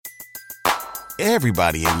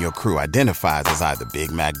Everybody in your crew identifies as either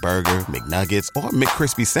Big Mac Burger, McNuggets, or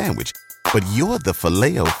McCrispy Sandwich. But you're the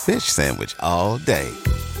Filet-O-Fish Sandwich all day.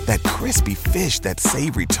 That crispy fish, that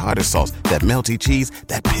savory tartar sauce, that melty cheese,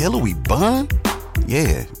 that pillowy bun.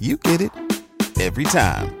 Yeah, you get it. Every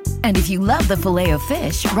time. And if you love the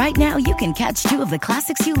Filet-O-Fish, right now you can catch two of the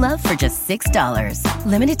classics you love for just $6.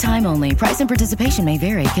 Limited time only. Price and participation may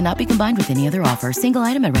vary. Cannot be combined with any other offer. Single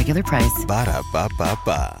item at regular price.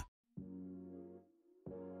 Ba-da-ba-ba-ba.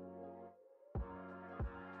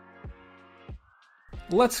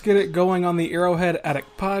 Let's get it going on the Arrowhead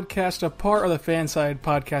Addict podcast, a part of the Fanside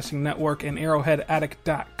Podcasting Network and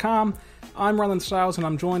arrowheadaddict.com. I'm Rylan Stiles, and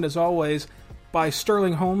I'm joined, as always, by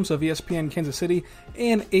Sterling Holmes of ESPN Kansas City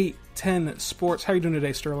and 810 Sports. How are you doing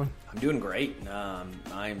today, Sterling? I'm doing great.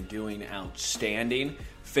 I'm doing outstanding.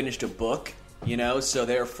 Finished a book, so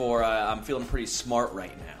therefore I'm feeling pretty smart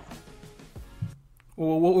right now.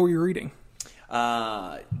 Well, what were you reading?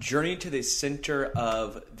 Journey to the Center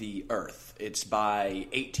of the Earth. It's by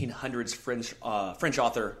 1800s French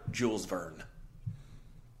author Jules Verne.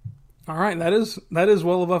 All right, that is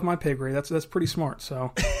well above my pay grade. That's pretty smart.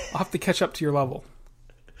 So I'll have to catch up to your level.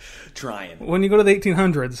 Trying. When you go to the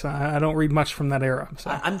 1800s, I don't read much from that era. So.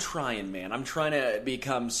 I'm trying, man. I'm trying to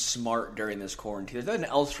become smart during this quarantine. There's nothing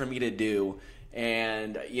else for me to do.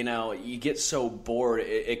 And, you get so bored,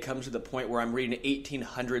 it comes to the point where I'm reading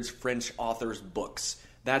 1800s French authors' books.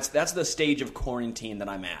 That's the stage of quarantine that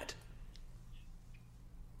I'm at.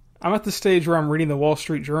 I'm at the stage where I'm reading the Wall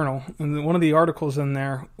Street Journal, and one of the articles in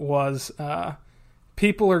there was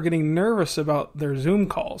people are getting nervous about their Zoom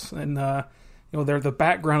calls, and they're the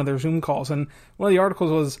background of their Zoom calls. And one of the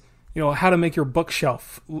articles was, how to make your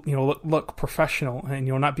bookshelf, look professional and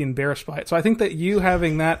not be embarrassed by it. So I think that you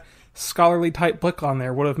having that scholarly type book on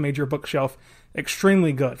there would have made your bookshelf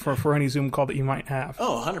extremely good for any Zoom call that you might have.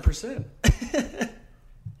 Oh, 100%.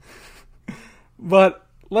 But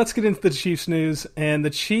let's get into the Chiefs news. And the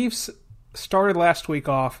Chiefs started last week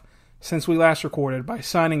off, since we last recorded, by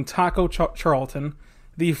signing Taco Charlton,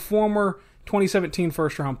 the former 2017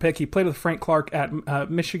 first-round pick. He played with Frank Clark at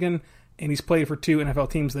Michigan, and he's played for two NFL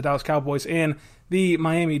teams, the Dallas Cowboys and the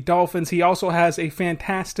Miami Dolphins. He also has a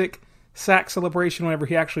fantastic sack celebration whenever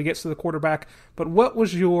he actually gets to the quarterback. But what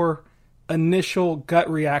was your initial gut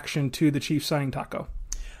reaction to the Chiefs signing Taco?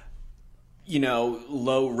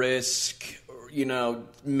 Low risk,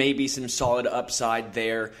 maybe some solid upside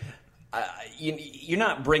there. You're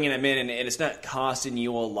not bringing him in, and it's not costing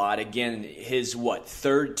you a lot. Again, his,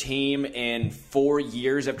 third team in 4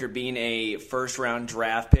 years after being a first-round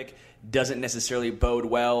draft pick doesn't necessarily bode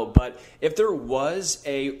well. But if there was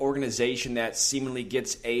a organization that seemingly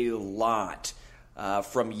gets a lot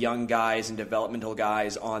from young guys and developmental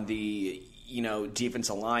guys on the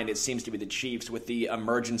defensive line, it seems to be the Chiefs, with the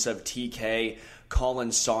emergence of TK,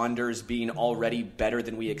 Colin Saunders being already better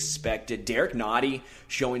than we expected, Derek Nottie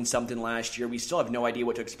showing something last year. We still have no idea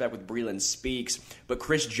what to expect with Breeland Speaks, but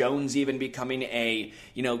Chris Jones even becoming a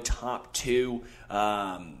top two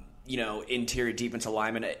interior defensive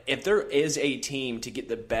lineman. If there is a team to get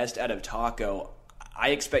the best out of Taco, I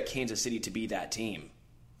expect Kansas City to be that team.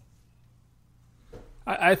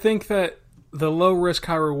 I think that the low risk,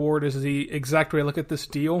 high reward is the exact way I look at this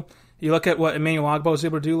deal. You look at what Emmanuel Ogbah was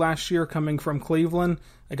able to do last year coming from Cleveland,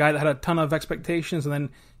 a guy that had a ton of expectations, and then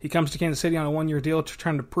he comes to Kansas City on a one-year deal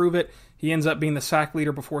trying to prove it. He ends up being the sack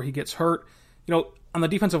leader before he gets hurt. On the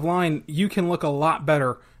defensive line, you can look a lot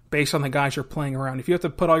better based on the guys you're playing around. If you have to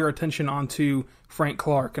put all your attention onto Frank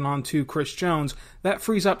Clark and onto Chris Jones, that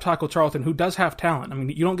frees up Taco Charlton, who does have talent. I mean,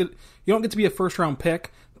 you don't get to be a first-round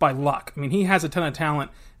pick by luck. I mean, he has a ton of talent,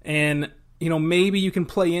 and maybe you can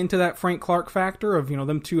play into that Frank Clark factor of,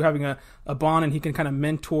 them two having a bond, and he can kind of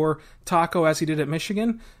mentor Taco as he did at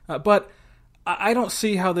Michigan. But I don't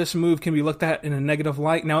see how this move can be looked at in a negative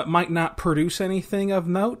light. Now, it might not produce anything of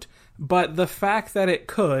note, but the fact that it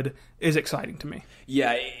could is exciting to me.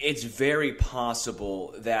 Yeah, it's very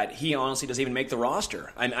possible that he honestly doesn't even make the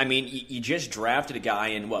roster. I mean, you just drafted a guy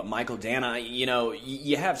in, Michael Dana.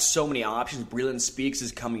 You have so many options. Breeland Speaks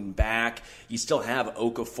is coming back. You still have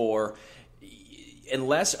Okafor.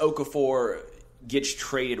 Unless Okafor gets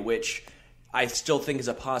traded, which I still think is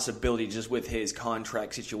a possibility just with his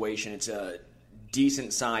contract situation. It's a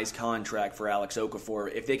decent-sized contract for Alex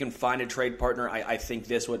Okafor. If they can find a trade partner, I think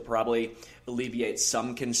this would probably alleviate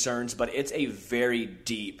some concerns, but it's a very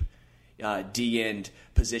deep D-end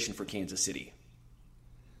position for Kansas City.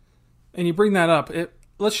 And you bring that up.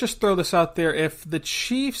 Let's just throw this out there. If the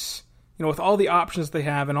Chiefs, with all the options they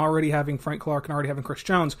have and already having Frank Clark and already having Chris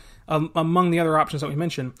Jones, among the other options that we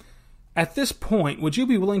mentioned, At this point, would you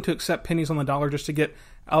be willing to accept pennies on the dollar just to get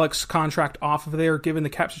Alex's contract off of there, given the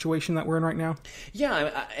cap situation that we're in right now?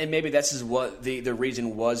 Yeah, and maybe this is what the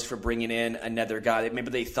reason was for bringing in another guy.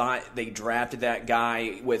 Maybe they thought they drafted that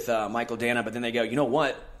guy with Michael Dana, but then they go, you know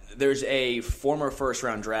what? There's a former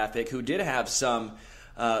first-round draft pick who did have some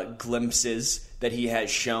glimpses that he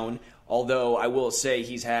has shown. Although I will say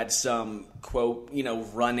he's had some, quote,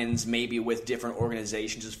 run-ins maybe with different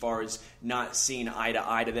organizations as far as not seeing eye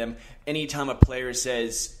to eye to them. Anytime a player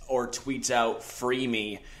says or tweets out, free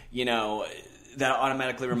me, that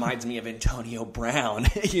automatically reminds me of Antonio Brown,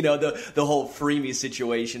 the whole free me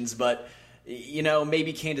situations. But,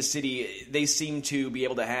 maybe Kansas City, they seem to be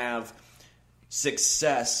able to have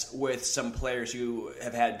success with some players who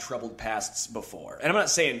have had troubled pasts before. And I'm not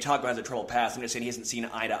saying Taco has a troubled past. I'm just saying he hasn't seen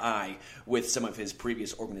eye to eye with some of his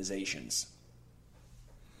previous organizations.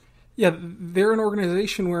 Yeah, they're an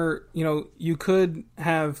organization where, you could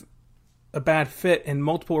have a bad fit in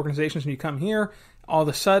multiple organizations when you come here. All of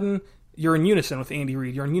a sudden, you're in unison with Andy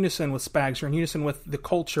Reid. You're in unison with Spags. You're in unison with the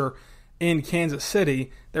culture in Kansas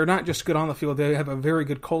City. They're not just good on the field. They have a very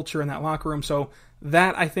good culture in that locker room. So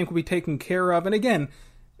that, I think, will be taken care of. And again,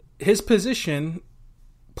 his position,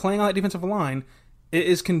 playing on that defensive line,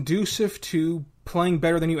 is conducive to playing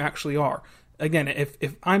better than you actually are. Again,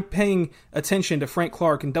 if I'm paying attention to Frank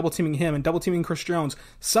Clark and double-teaming him and double-teaming Chris Jones,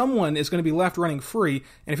 someone is going to be left running free.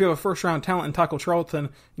 And if you have a first-round talent in Taco Charlton,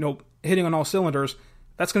 hitting on all cylinders,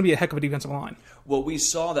 that's going to be a heck of a defensive line. Well, we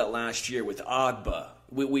saw that last year with Agba.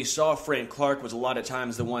 We saw Frank Clark was a lot of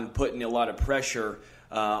times the one putting a lot of pressure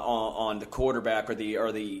on the quarterback or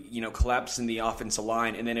the collapsing the offensive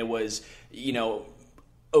line, and then it was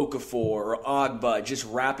Okafor or Agba just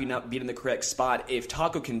wrapping up, being in the correct spot. If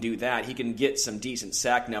Taco can do that, he can get some decent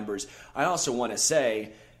sack numbers. I also want to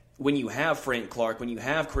say, when you have Frank Clark, when you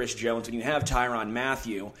have Chris Jones, when you have Tyrann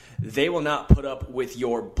Mathieu, they will not put up with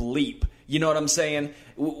your bleep. You know what I'm saying?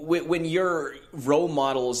 When your role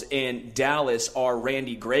models in Dallas are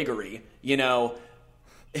Randy Gregory,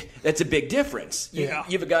 that's a big difference. Yeah.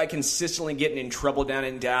 You have a guy consistently getting in trouble down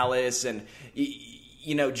in Dallas, and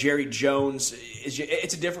Jerry Jones.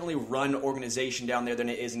 It's a differently run organization down there than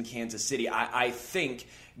it is in Kansas City. I think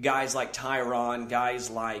guys like Tyrann, guys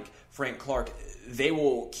like Frank Clark, they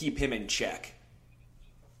will keep him in check.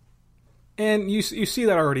 And you see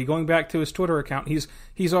that already. Going back to his Twitter account,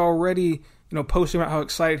 he's already posting about how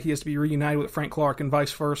excited he is to be reunited with Frank Clark and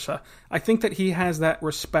vice versa. I think that he has that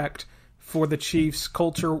respect for the Chiefs'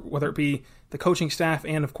 culture, whether it be the coaching staff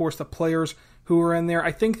and, of course, the players who are in there.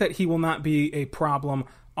 I think that he will not be a problem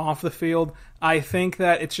off the field. I think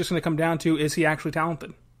that it's just going to come down to, is he actually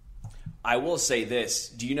talented? I will say this.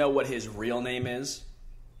 Do you know what his real name is?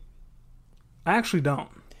 I actually don't.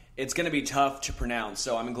 It's going to be tough to pronounce,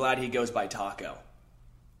 so I'm glad he goes by Taco.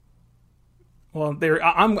 Well,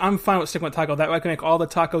 I'm fine with sticking with Taco. That way I can make all the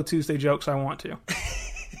Taco Tuesday jokes I want to.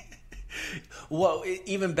 Well,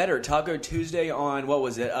 even better, Taco Tuesday on, what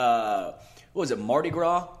was it, Mardi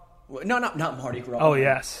Gras? No, not Mardi Gras. Oh,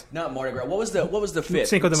 yes. Not Mardi Gras. What was the fifth?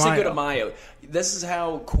 Cinco de Mayo. Cinco de Mayo. This is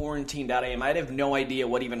how quarantined out I am. I have no idea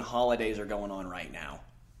what even holidays are going on right now.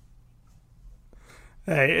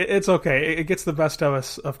 Hey, it's okay. It gets the best of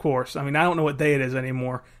us, of course. I mean, I don't know what day it is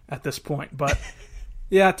anymore at this point. But,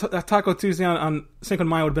 yeah, Taco Tuesday on Cinco de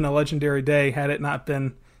Mayo would have been a legendary day had it not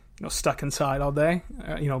been stuck inside all day,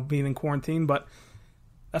 being in quarantine. But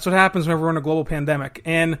that's what happens whenever we're in a global pandemic.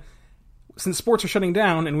 And since sports are shutting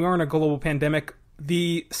down and we are in a global pandemic,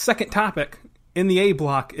 the second topic in the A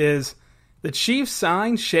block is the Chiefs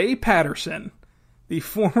sign Shea Patterson, the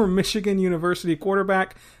former Michigan University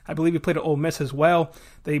quarterback. I believe he played at Ole Miss as well.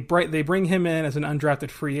 They bring him in as an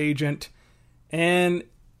undrafted free agent. And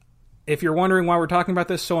if you're wondering why we're talking about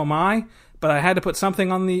this, so am I. But I had to put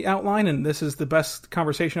something on the outline, and this is the best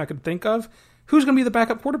conversation I could think of. Who's going to be the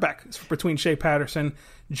backup quarterback between Shea Patterson,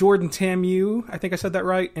 Jordan Ta'amu, I think I said that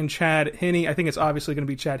right, and Chad Henne? I think it's obviously going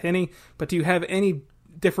to be Chad Henne. But do you have any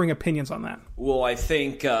differing opinions on that? Well, I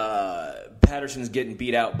think Patterson's getting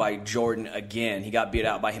beat out by Jordan again. He got beat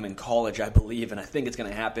out by him in college, I believe, and I think it's going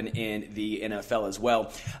to happen in the NFL as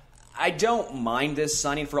well. I don't mind this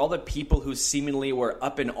signing. For all the people who seemingly were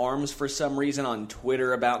up in arms for some reason on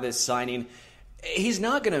Twitter about this signing, he's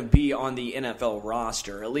not going to be on the NFL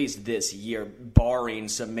roster, at least this year, barring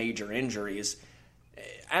some major injuries.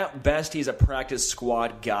 At best, he's a practice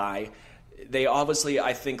squad guy. They obviously,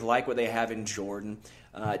 I think, like what they have in Jordan.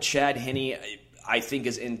 Chad Henne, I think,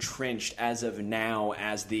 is entrenched as of now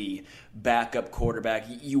as the backup quarterback.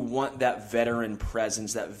 You want that veteran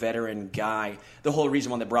presence, that veteran guy. The whole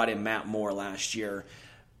reason why they brought in Matt Moore last year.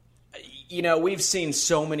 we've seen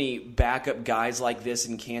so many backup guys like this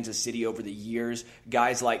in Kansas City over the years.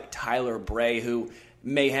 Guys like Tyler Bray, who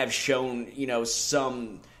may have shown,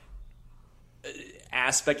 some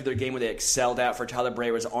aspect of their game where they excelled at. For Tyler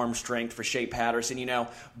Bray was arm strength. For Shea Patterson,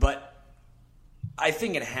 But I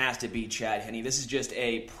think it has to be Chad Henne. This is just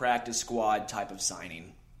a practice squad type of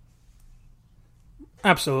signing.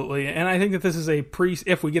 Absolutely, and I think that this is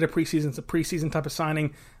if we get a preseason, it's a preseason type of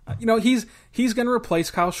signing. He's going to replace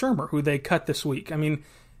Kyle Shermer, who they cut this week. I mean,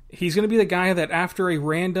 he's going to be the guy that after a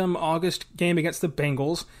random August game against the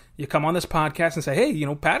Bengals, you come on this podcast and say,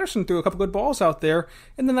 hey, Patterson threw a couple good balls out there,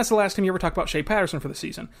 and then that's the last time you ever talk about Shea Patterson for the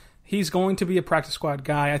season. He's going to be a practice squad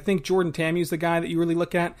guy. I think Jordan Tammy's the guy that you really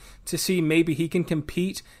look at to see maybe he can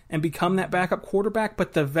compete and become that backup quarterback,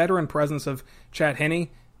 but the veteran presence of Chad Henne,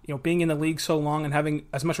 being in the league so long and having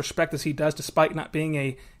as much respect as he does, despite not being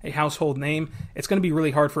a household name, it's going to be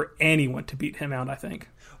really hard for anyone to beat him out, I think.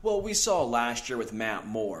 Well, we saw last year with Matt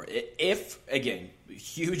Moore.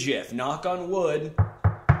 Huge if, knock on wood,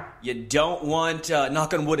 you don't want,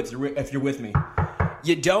 knock on wood if you're with me,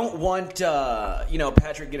 you don't want,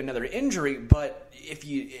 Patrick get another injury, but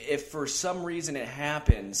if for some reason it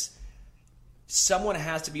happens, someone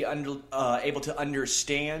has to be able to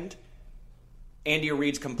understand Andy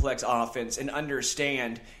Reid's complex offense and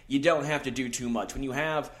understand you don't have to do too much. When you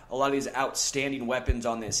have a lot of these outstanding weapons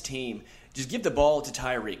on this team, just give the ball to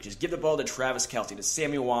Tyreek. Just give the ball to Travis Kelce, to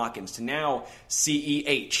Sammy Watkins, to now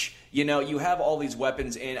CEH. You have all these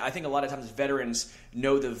weapons, and I think a lot of times veterans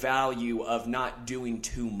know the value of not doing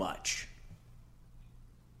too much.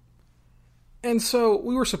 And so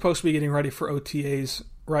we were supposed to be getting ready for OTAs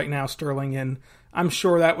right now, Sterling, and I'm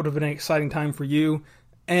sure that would have been an exciting time for you.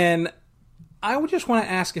 And I would just want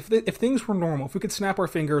to ask if things were normal, if we could snap our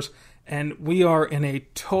fingers and we are in a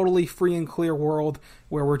totally free and clear world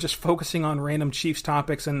where we're just focusing on random Chiefs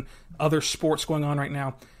topics and other sports going on right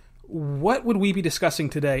now, what would we be discussing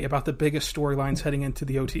today about the biggest storylines heading into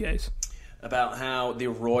the OTAs? About how the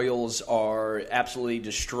Royals are absolutely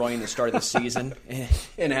destroying the start of the season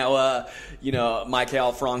and how,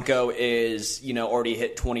 Maikel Franco is, already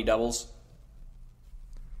hit 20 doubles.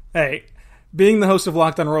 Hey, being the host of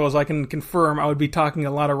Locked on Royals, I can confirm I would be talking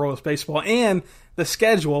a lot of Royals baseball, and the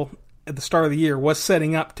schedule at the start of the year was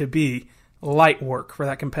setting up to be light work for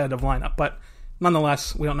that competitive lineup. But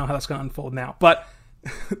nonetheless, we don't know how that's going to unfold now. But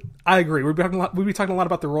I agree. We'd be talking a lot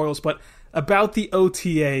about the Royals, but about the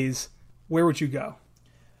OTAs, where would you go?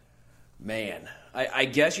 Man, I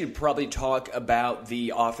guess you'd probably talk about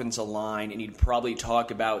the offensive line, and you'd probably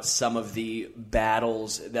talk about some of the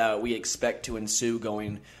battles that we expect to ensue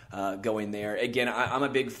going there. Again, I'm a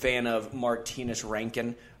big fan of Martinez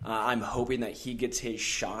Rankin. I'm hoping that he gets his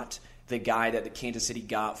shot. The guy that the Kansas City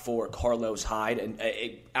got for Carlos Hyde,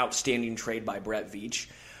 an outstanding trade by Brett Veach.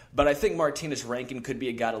 But I think Martinez Rankin could be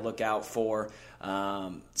a guy to look out for.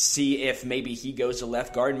 See if maybe he goes to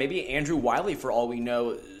left guard. Maybe Andrew Wiley, for all we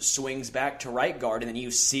know, swings back to right guard. And then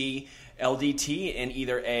you see LDT in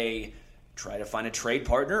either try to find a trade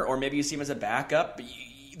partner, or maybe you see him as a backup.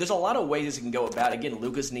 There's a lot of ways this can go about. Again,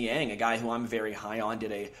 Lucas Niang, a guy who I'm very high on,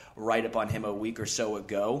 did a write-up on him a week or so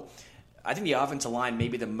ago. I think the offensive line may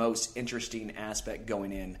be the most interesting aspect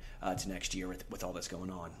going in to next year with all this going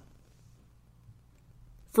on.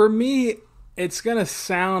 For me, it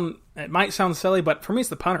might sound silly, but for me it's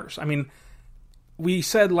the punters. I mean, we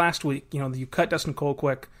said last week, you cut Dustin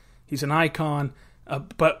Colquitt, he's an icon,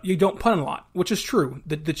 but you don't punt a lot, which is true.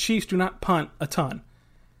 The Chiefs do not punt a ton.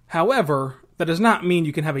 However, that does not mean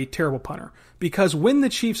you can have a terrible punter, because when the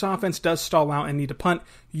Chiefs offense does stall out and need to punt,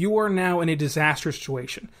 you are now in a disaster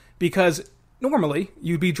situation, because normally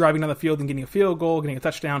you'd be driving down the field and getting a field goal, getting a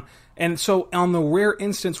touchdown, and so on the rare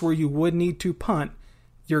instance where you would need to punt,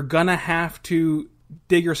 you're going to have to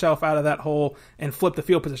dig yourself out of that hole and flip the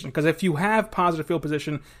field position. Because if you have positive field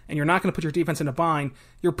position and you're not going to put your defense in a bind,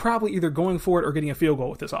 you're probably either going for it or getting a field goal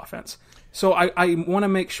with this offense. So I want to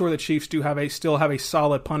make sure the Chiefs still have a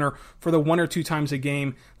solid punter for the one or two times a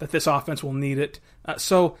game that this offense will need it.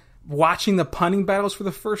 So watching the punting battles for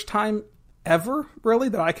the first time ever, really,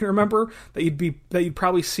 that I can remember, that you'd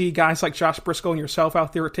probably see guys like Josh Briscoe and yourself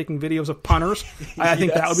out there taking videos of punters. I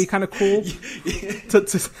think that would be kind of cool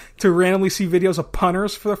to randomly see videos of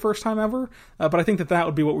punters for the first time ever. But I think that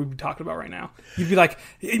would be what we'd be talking about right now. You'd be like,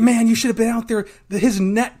 hey, man, you should have been out there. His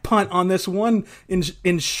net punt on this one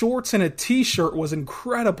in shorts and a t-shirt was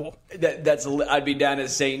incredible. I'd be down at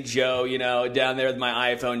St. Joe, down there with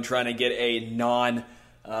my iPhone trying to get a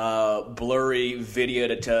blurry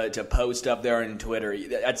video to post up there on Twitter.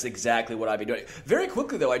 That's exactly what I'd be doing. Very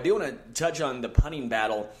quickly, though, I do want to touch on the punting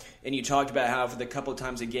battle. And you talked about how for the couple of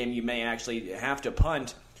times a game you may actually have to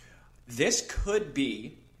punt. this could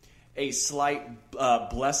be a slight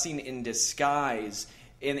blessing in disguise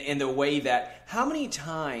in the way that, how many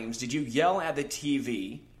times did you yell at the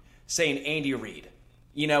TV saying, Andy Reid,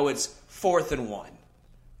 it's 4th and 1.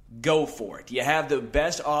 Go for it. You have the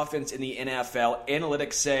best offense in the NFL.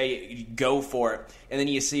 Analytics say go for it. And then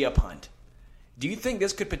you see a punt. Do you think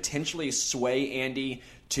this could potentially sway Andy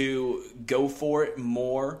to go for it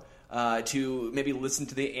more, to maybe listen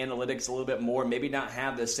to the analytics a little bit more, maybe not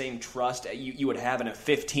have the same trust you would have in a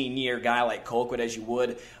 15-year guy like Colquitt as you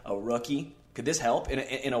would a rookie? Could this help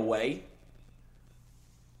in a way?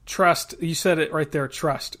 Trust. You said it right there,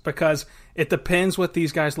 trust. Because it depends what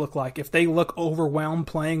these guys look like. If they look overwhelmed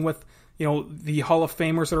playing with, the Hall of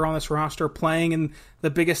Famers that are on this roster, playing in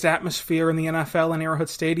the biggest atmosphere in the NFL in Arrowhead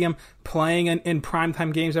Stadium, playing in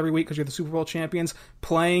primetime games every week because you're the Super Bowl champions,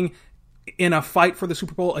 playing in a fight for the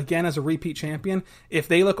Super Bowl again as a repeat champion, if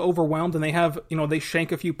they look overwhelmed and they have, they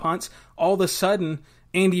shank a few punts, all of a sudden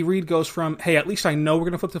Andy Reid goes from, hey, at least I know we're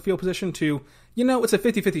going to flip the field position to, it's a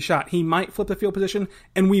 50-50 shot. He might flip the field position,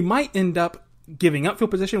 and we might end up giving up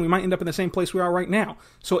field position. We might end up in the same place we are right now.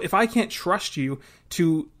 So if I can't trust you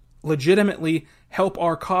to legitimately help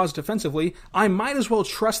our cause defensively, I might as well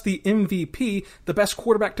trust the MVP, the best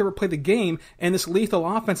quarterback to ever play the game, and this lethal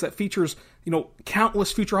offense that features,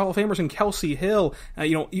 countless future Hall of Famers in Kelsey Hill.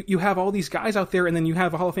 You have all these guys out there, and then you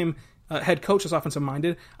have a Hall of Fame head coach that's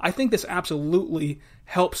offensive-minded. I think this absolutely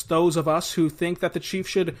helps those of us who think that the Chiefs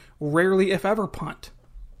should rarely, if ever, punt.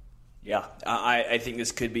 Yeah, I think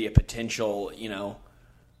this could be a potential,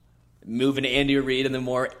 moving Andy Reid in the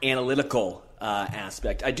more analytical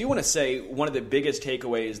aspect. I do want to say one of the biggest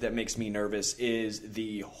takeaways that makes me nervous is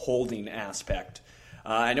the holding aspect.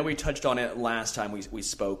 I know we touched on it last time we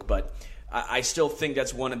spoke, but I still think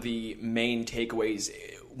that's one of the main takeaways.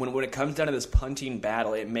 When it comes down to this punting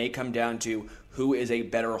battle, it may come down to who is a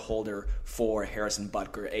better holder for Harrison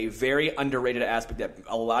Butker. A very underrated aspect that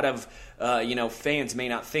a lot of fans may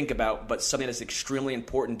not think about, but something that's extremely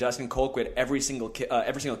important. Dustin Colquitt, every single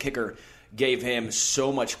kicker, gave him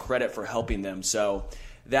so much credit for helping them. So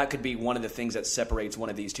that could be one of the things that separates one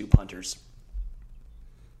of these two punters.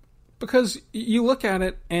 Because you look at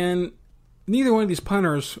it, and neither one of these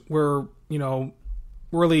punters were,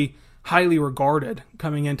 really highly regarded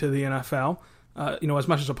coming into the NFL, as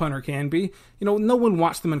much as a punter can be. No one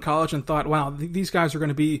watched them in college and thought, wow, these guys are going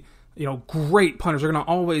to be, great punters. They're going to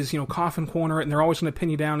always, coffin corner it, and they're always going to pin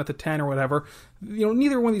you down at the 10 or whatever.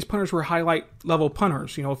 Neither one of these punters were highlight-level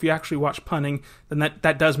punters. If you actually watch punting, then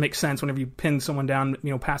that does make sense whenever you pin someone down,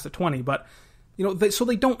 past the 20. But, so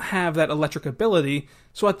they don't have that electric ability.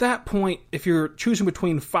 So at that point, if you're choosing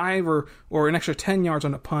between 5 or an extra 10 yards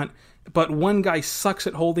on a punt, but one guy sucks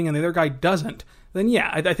at holding and the other guy doesn't, then yeah,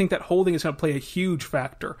 I think that holding is going to play a huge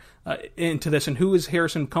factor into this. And who is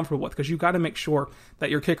Harrison comfortable with? Because you've got to make sure that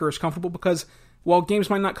your kicker is comfortable, because while games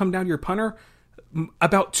might not come down to your punter,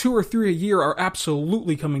 about 2 or 3 a year are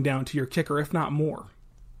absolutely coming down to your kicker, if not more.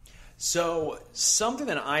 So something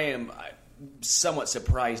that I am somewhat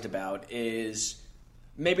surprised about is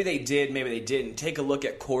maybe they did, maybe they didn't. Take a look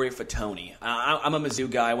at Corey Fatoni. I'm a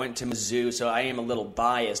Mizzou guy. I went to Mizzou, so I am a little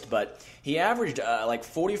biased, but he averaged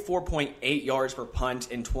 44.8 yards per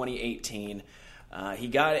punt in 2018. He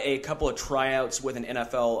got a couple of tryouts with an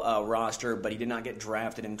NFL roster, but he did not get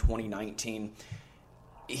drafted in 2019.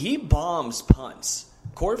 He bombs punts.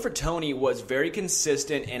 Corey Fatoni was very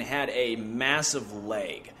consistent and had a massive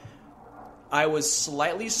leg. I was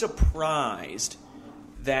slightly surprised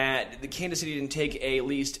that the Kansas City didn't take at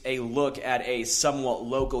least a look at a somewhat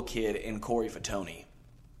local kid in Corey Fatoni.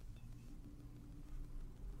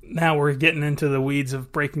 Now we're getting into the weeds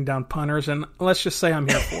of breaking down punters, and let's just say I'm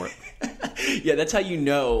here for it. Yeah, that's how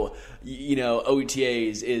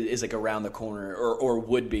OTAs is like around the corner, or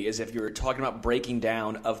would be, as if you're talking about breaking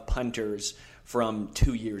down of punters from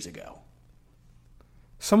 2 years ago.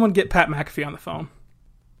 Someone get Pat McAfee on the phone.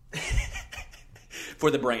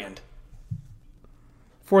 For the brand.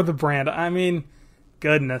 For the brand. I mean,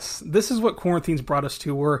 goodness. This is what quarantine's brought us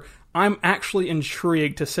to, where I'm actually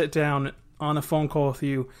intrigued to sit down on a phone call with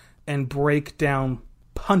you and break down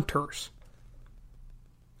punters.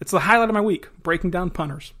 It's the highlight of my week, breaking down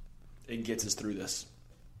punters. It gets us through this.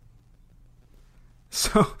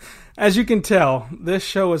 So, as you can tell, this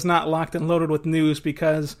show is not locked and loaded with news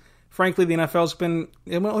because, frankly, the NFL's been,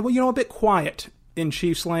 a bit quiet in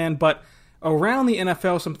Chiefs land, but around the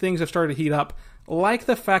NFL, some things have started to heat up, like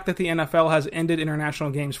the fact that the NFL has ended international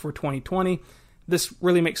games for 2020. This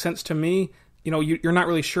really makes sense to me. You're not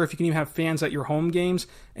really sure if you can even have fans at your home games,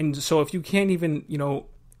 and so if you can't even,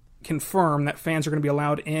 confirm that fans are going to be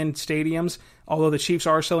allowed in stadiums, although the Chiefs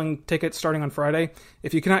are selling tickets starting on Friday,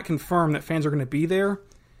 if you cannot confirm that fans are going to be there,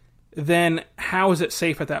 then how is it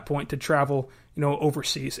safe at that point to travel,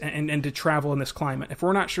 overseas and to travel in this climate? If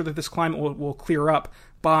we're not sure that this climate will clear up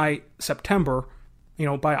by September,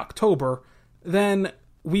 by October, then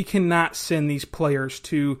we cannot send these players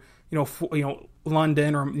to,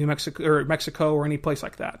 London or Mexico or any place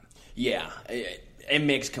like that. Yeah, it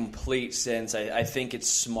makes complete sense. I think it's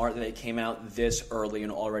smart that they came out this early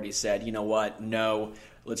and already said, you know what, no,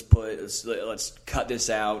 let's cut this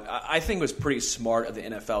out. I think it was pretty smart of the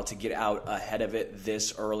NFL to get out ahead of it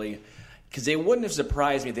this early, because it wouldn't have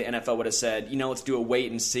surprised me if the NFL would have said, let's do a wait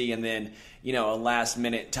and see, and then, a last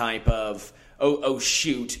minute type of, oh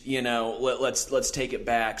shoot, let's take it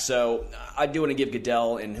back. So I do want to give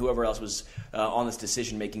Goodell and whoever else was on this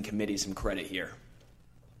decision-making committee some credit here.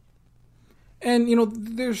 And,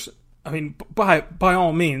 by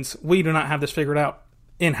all means, we do not have this figured out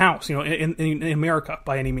in-house, in America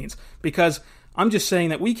by any means. Because I'm just saying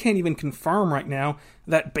that we can't even confirm right now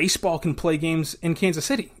that baseball can play games in Kansas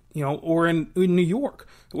City, or in New York.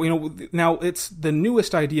 Now it's the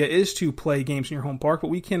newest idea is to play games in your home park, but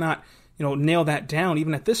we cannot, nail that down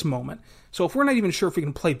even at this moment. So if we're not even sure if we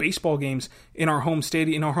can play baseball games in our home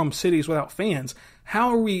stadium, in our home cities without fans, how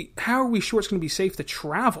are we sure it's going to be safe to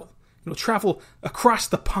travel? Travel across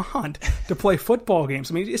the pond to play football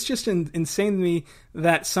games. I mean, it's just insane to me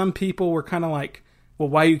that some people were kind of like, well,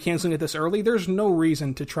 why are you canceling it this early? There's no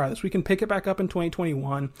reason to try this. We can pick it back up in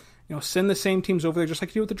 2021. Send the same teams over there just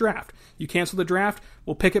like you do with the draft. You cancel the draft,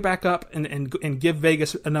 we'll pick it back up and give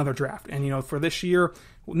Vegas another draft. And, for this year,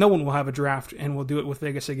 no one will have a draft, and we'll do it with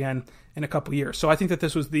Vegas again in a couple years. So I think that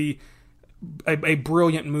this was a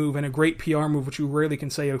brilliant move and a great PR move, which you rarely can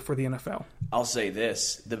say for the NFL. I'll say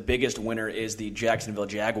this. The biggest winner is the Jacksonville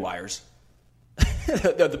Jaguars.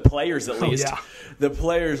 The players, at least. Oh, yeah. The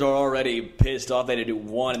players are already pissed off. They had to do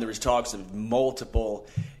one, and there was talks of multiple,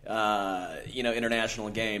 international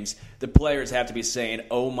games. The players have to be saying,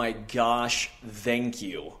 "Oh my gosh, thank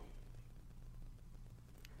you."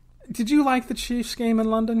 Did you like the Chiefs game in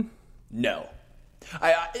London? No,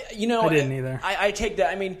 I didn't either. I take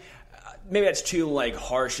that. I mean, maybe that's too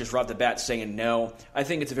harsh just right off the bat saying no. I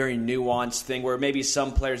think it's a very nuanced thing where maybe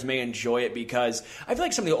some players may enjoy it because I feel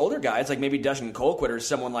like some of the older guys, like maybe Dustin Colquitt or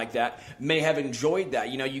someone like that, may have enjoyed that.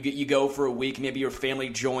 You go for a week, maybe your family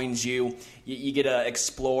joins you. You get to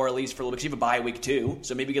explore at least for a little bit because you have a bye week too,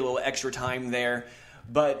 so maybe get a little extra time there.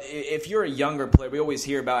 But if you're a younger player, we always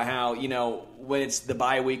hear about how when it's the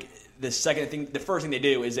bye week, the first thing they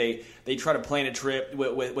do is they try to plan a trip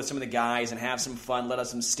with some of the guys and have some fun, let out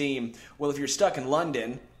some steam. Well, if you're stuck in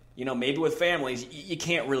London, maybe with families, you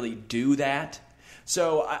can't really do that.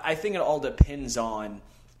 So I think it all depends on,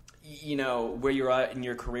 where you're at in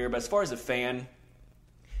your career. But as far as a fan,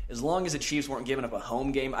 as long as the Chiefs weren't giving up a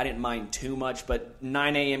home game, I didn't mind too much. But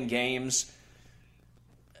 9 a.m. games,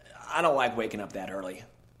 I don't like waking up that early.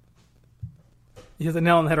 You hit the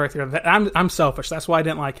nail on the head right there. I'm selfish. That's why I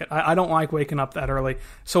didn't like it. I don't like waking up that early.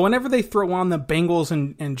 So whenever they throw on the Bengals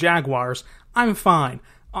and Jaguars, I'm fine.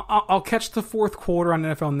 I'll catch the fourth quarter on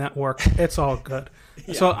NFL Network. It's all good.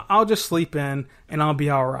 Yeah. So I'll just sleep in, and I'll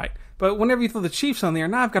be all right. But whenever you throw the Chiefs on there,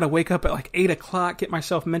 now I've got to wake up at 8 o'clock, get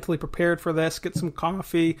myself mentally prepared for this, get some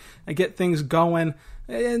coffee, and get things going.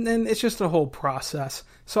 And then it's just a whole process.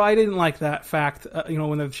 So I didn't like that fact,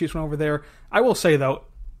 when the Chiefs went over there. I will say, though,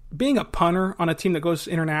 being a punter on a team that goes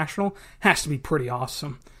international has to be pretty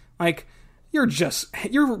awesome. You're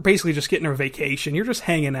basically just getting a vacation. You're just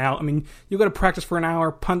hanging out. I mean, you go to practice for an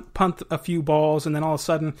hour, punt a few balls, and then all of a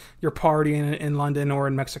sudden you're partying in London or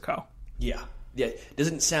in Mexico. Yeah.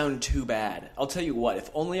 Doesn't sound too bad. I'll tell you what, if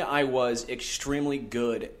only I was extremely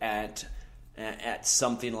good at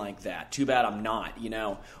something like that. Too bad I'm not,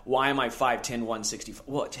 Why am I 5'10", 165?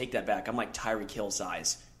 Well, take that back. I'm like Tyreek Hill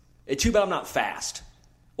size. Too bad I'm not fast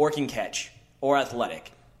or can catch or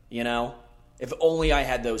athletic, If only I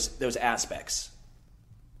had those aspects.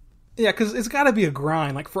 Yeah, because it's got to be a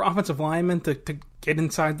grind. For offensive linemen to get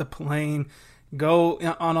inside the plane, go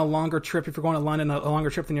on a longer trip. If you're going to London, a longer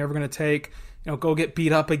trip than you're ever going to take, go get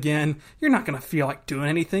beat up again. You're not going to feel like doing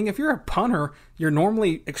anything. If you're a punter, you're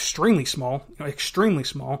normally extremely small, extremely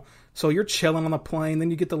small. So you're chilling on the plane. Then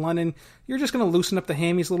you get to London. You're just going to loosen up the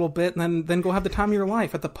hammies a little bit and then go have the time of your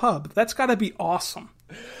life at the pub. That's got to be awesome.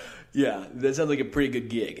 Yeah, that sounds like a pretty good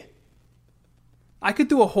gig. I could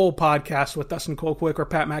do a whole podcast with Dustin Colquitt or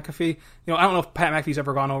Pat McAfee. I don't know if Pat McAfee's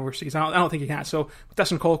ever gone overseas. I don't think he has. So with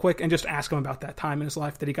Dustin Colquitt, and just ask him about that time in his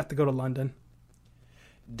life that he got to go to London.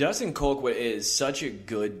 Dustin Colquitt is such a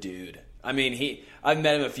good dude. I mean, I've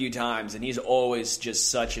met him a few times, and he's always just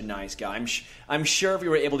such a nice guy. I'm sure if we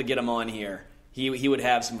were able to get him on here, he would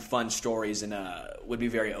have some fun stories and would be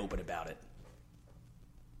very open about it.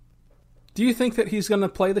 Do you think that he's going to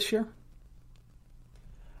play this year?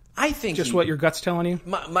 I think just what your gut's telling you?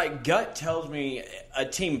 My gut tells me a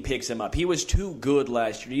team picks him up. He was too good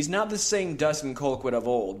last year. He's not the same Dustin Colquitt of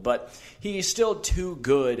old, but he's still too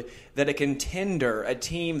good that a contender, a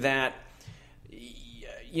team that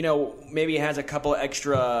maybe has a couple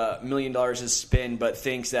extra $1 million to spend, but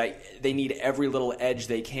thinks that they need every little edge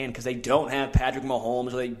they can because they don't have Patrick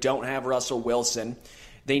Mahomes or they don't have Russell Wilson.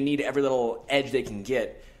 They need every little edge they can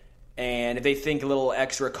get. And if they think a little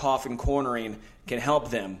extra coffin cornering can help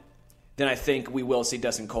them, then I think we will see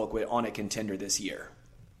Dustin Colquitt on a contender this year.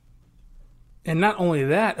 And not only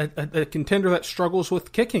that, a contender that struggles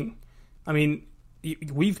with kicking. I mean,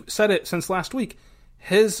 we've said it since last week.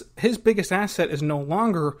 His biggest asset is no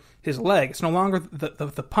longer his leg. It's no longer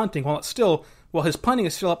the punting. While his punting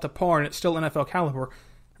is still up to par and it's still NFL caliber,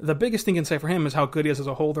 the biggest thing you can say for him is how good he is as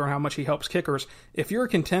a holder and how much he helps kickers. If you're a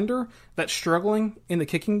contender that's struggling in the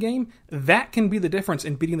kicking game, that can be the difference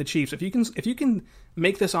in beating the Chiefs. If you can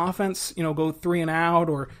make this offense, go 3 and out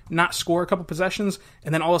or not score a couple possessions,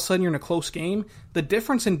 and then all of a sudden you're in a close game, the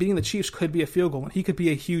difference in beating the Chiefs could be a field goal, and he could be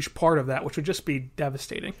a huge part of that, which would just be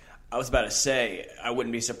devastating. I was about to say, I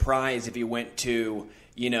wouldn't be surprised if he went to,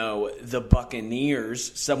 the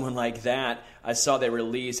Buccaneers, someone like that. I saw they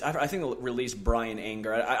released, I think they released Brian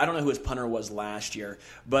Anger. I don't know who his punter was last year,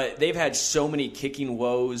 but they've had so many kicking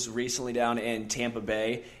woes recently down in Tampa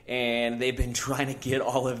Bay, and they've been trying to get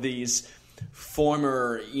all of these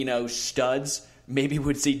former, studs. Maybe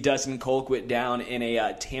would see Dustin Colquitt down in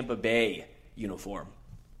a Tampa Bay uniform.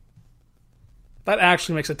 That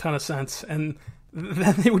actually makes a ton of sense, and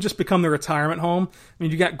then they would just become the retirement home. I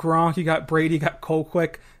mean, you got Gronk, you got Brady, you got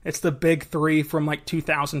Colquitt. It's the big three from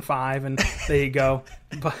 2005, and there you go.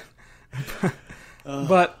 But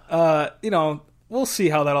we'll see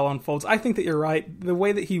how that all unfolds. I think that you're right. The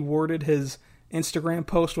way that he worded his Instagram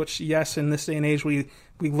post, which, yes, in this day and age, we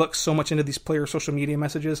look so much into these player social media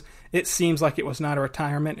messages, it seems like it was not a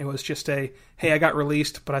retirement. It was just hey, I got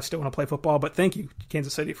released, but I still want to play football. But thank you,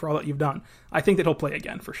 Kansas City, for all that you've done. I think that he'll play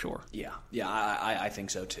again for sure. Yeah, I think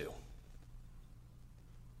so too.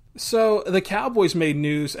 So the Cowboys made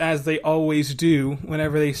news, as they always do,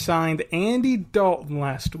 whenever they signed Andy Dalton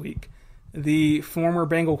last week. The former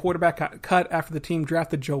Bengal quarterback got cut after the team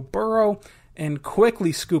drafted Joe Burrow and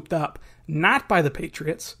quickly scooped up, not by the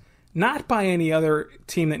Patriots, not by any other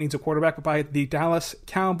team that needs a quarterback, but by the Dallas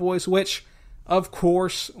Cowboys, which, of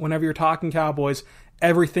course, whenever you're talking Cowboys,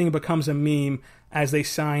 everything becomes a meme as they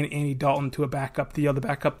sign Andy Dalton to the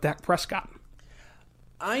backup Dak Prescott.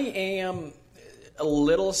 I am a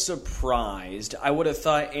little surprised. I would have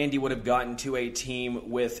thought Andy would have gotten to a team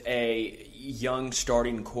with a young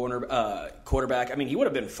starting quarterback. I mean, he would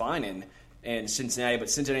have been fine in Cincinnati, but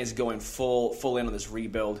Cincinnati's going full in on this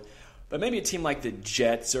rebuild. But maybe a team like the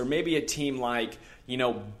Jets, or maybe a team like,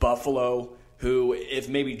 Buffalo, who, if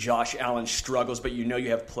maybe Josh Allen struggles, but you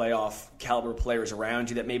have playoff caliber players around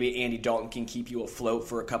you, that maybe Andy Dalton can keep you afloat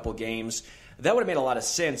for a couple games. That would have made a lot of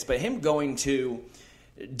sense. But him going to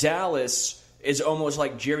Dallas is almost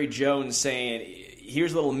like Jerry Jones saying,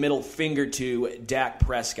 here's a little middle finger to Dak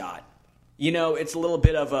Prescott. It's a little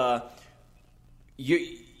bit of a...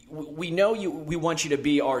 We know we want you to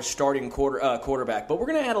be our starting quarterback, but we're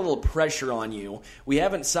going to add a little pressure on you. We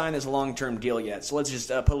haven't signed this long-term deal yet, so let's just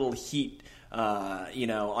put a little heat,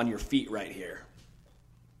 on your feet right here.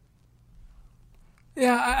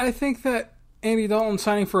 Yeah, I think that Andy Dalton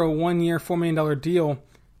signing for a 1-year, $4 million deal,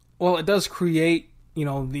 well, it does create,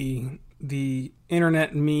 the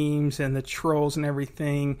internet memes and the trolls and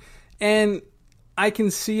everything, and I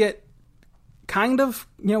can see it kind of,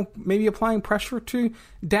 maybe applying pressure to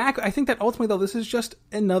Dak. I think that ultimately, though, this is just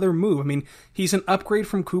another move. I mean, he's an upgrade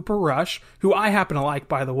from Cooper Rush, who I happen to like,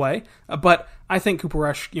 by the way, but I think Cooper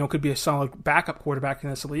Rush, could be a solid backup quarterback in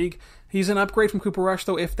this league. He's an upgrade from Cooper Rush,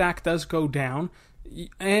 though, if Dak does go down,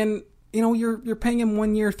 and you're paying him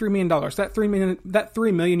 1 year, $3 million. That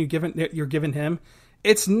 $3 million you're giving him,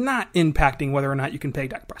 it's not impacting whether or not you can pay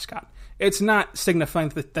Dak Prescott. It's not signifying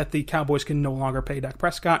that the Cowboys can no longer pay Dak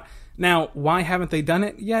Prescott. Now, why haven't they done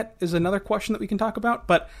it yet is another question that we can talk about,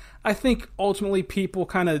 but I think ultimately people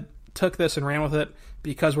kind of took this and ran with it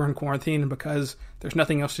because we're in quarantine and because there's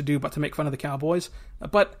nothing else to do but to make fun of the Cowboys.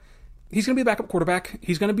 But he's going to be a backup quarterback.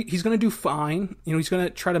 He's going to do fine. He's going to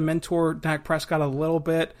try to mentor Dak Prescott a little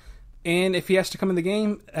bit. And if he has to come in the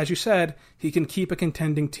game, as you said, he can keep a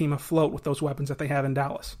contending team afloat with those weapons that they have in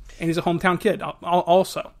Dallas. And he's a hometown kid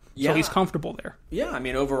also. So he's comfortable there. Yeah, I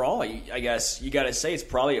mean, overall, I guess you got to say it's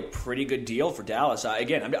probably a pretty good deal for Dallas.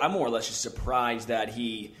 Again, I'm more or less just surprised that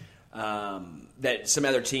that some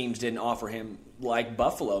other teams didn't offer him, like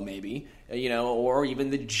Buffalo maybe, or even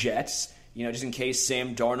the Jets, just in case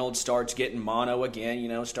Sam Darnold starts getting mono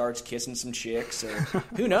again, starts kissing some chicks, or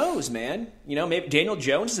who knows, man. Maybe Daniel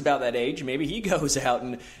Jones is about that age. Maybe he goes out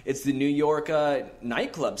and it's the New York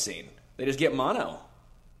nightclub scene. They just get mono.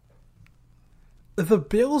 The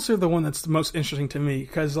Bills are the one that's the most interesting to me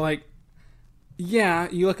because,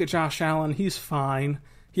 you look at Josh Allen, he's fine.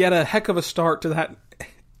 He had a heck of a start to that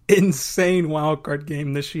insane wildcard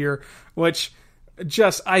game this year, which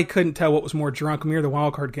I couldn't tell what was more drunk, me or the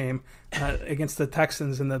wildcard game against the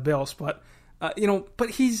Texans and the Bills. But, but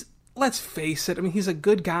let's face it, I mean, he's a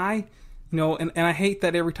good guy, and I hate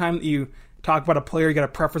that every time that you talk about a player, you got to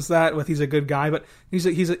preface that with he's a good guy, but he's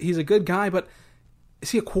a good guy, but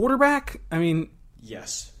is he a quarterback? I mean,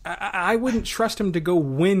 yes. I wouldn't trust him to go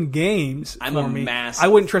win games for me. Massive. I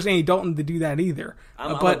wouldn't trust Andy Dalton to do that either.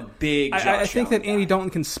 I'm a big Josh Allen I think that Andy guy. Dalton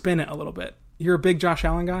can spin it a little bit. You're a big Josh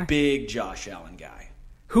Allen guy? Big Josh Allen guy.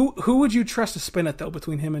 Who would you trust to spin it, though,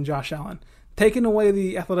 between him and Josh Allen? Taking away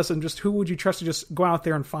the athleticism, just who would you trust to just go out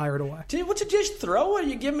there and fire it away? Dude, what's a just throw it?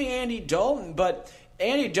 You give me Andy Dalton, but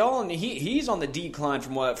Andy Dalton, he's on the decline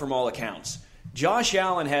from all accounts. Josh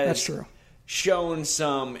Allen has That's true. shown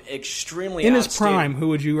some extremely in his prime. Who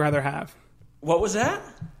would you rather have? What was that?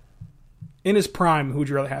 In his prime, who would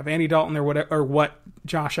you rather have? Andy Dalton or what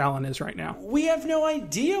Josh Allen is right now? We have no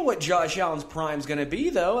idea what Josh Allen's prime is going to be,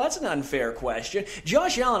 though. That's an unfair question.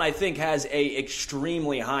 Josh Allen, I think, has a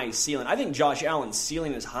extremely high ceiling. I think Josh Allen's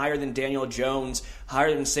ceiling is higher than Daniel Jones,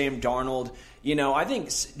 higher than Sam Darnold. I think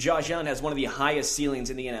Josh Allen has one of the highest ceilings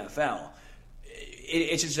in the NFL.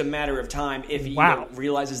 It's just a matter of time if he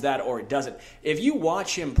realizes that or it doesn't. If you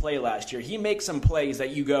watch him play last year, he makes some plays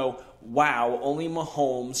that you go, wow, only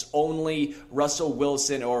Mahomes, only Russell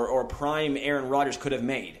Wilson or prime Aaron Rodgers could have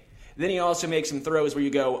made. Then he also makes some throws where you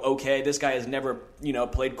go, okay, this guy has never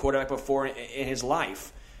played quarterback before in his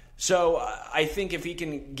life. So I think if he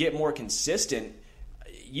can get more consistent,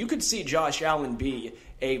 you could see Josh Allen be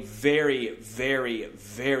a very, very,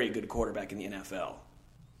 very good quarterback in the NFL.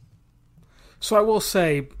 So I will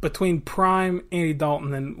say, between prime Andy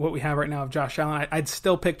Dalton and what we have right now of Josh Allen, I'd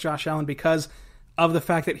still pick Josh Allen because of the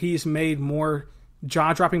fact that he's made more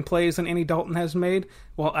jaw-dropping plays than Andy Dalton has made.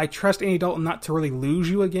 While I trust Andy Dalton not to really lose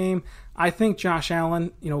you a game, I think Josh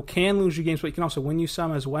Allen, can lose you games, but he can also win you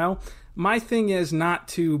some as well. My thing is not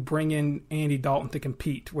to bring in Andy Dalton to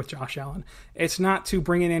compete with Josh Allen. It's not to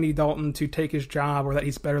bring in Andy Dalton to take his job or that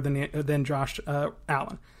he's better than Josh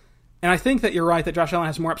Allen. And I think that you're right that Josh Allen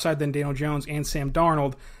has more upside than Daniel Jones and Sam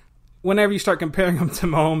Darnold. Whenever you start comparing him to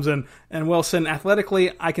Mahomes and Wilson,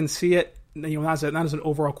 athletically, I can see it. Not as an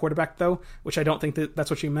overall quarterback, though, which I don't think that's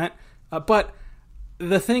what you meant. But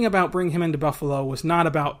the thing about bringing him into Buffalo was not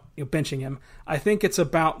about benching him. I think it's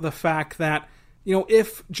about the fact that,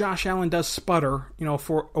 if Josh Allen does sputter,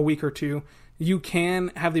 for a week or two, you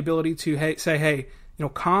can have the ability to say,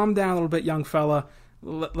 calm down a little bit, young fella.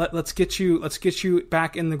 Let's get you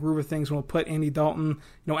back in the groove of things, and we'll put Andy Dalton,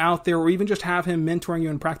 out there, or even just have him mentoring you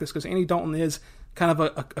in practice, because Andy Dalton is kind of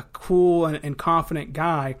a cool and confident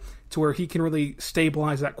guy to where he can really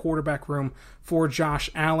stabilize that quarterback room for Josh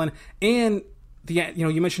Allen. And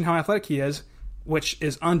you mentioned how athletic he is, which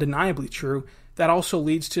is undeniably true. That also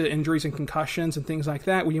leads to injuries and concussions and things like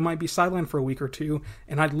that, where you might be sidelined for a week or two.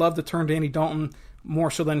 And I'd love to turn to Andy Dalton more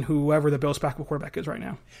so than whoever the Bills' backup quarterback is right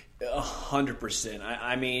now. 100%.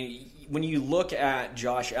 I mean, when you look at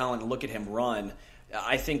Josh Allen, look at him run,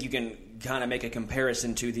 I think you can kind of make a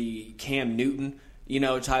comparison to the Cam Newton,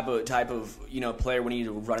 type of player when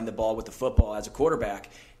you're running the ball with the football as a quarterback.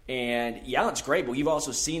 And yeah, it's great, but you've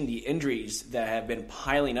also seen the injuries that have been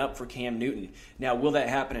piling up for Cam Newton. Now, will that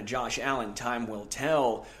happen to Josh Allen? Time will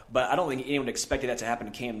tell, but I don't think anyone expected that to happen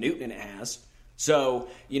to Cam Newton as. So,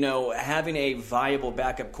 having a viable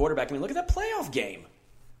backup quarterback, look at that playoff game.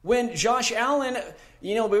 When Josh Allen,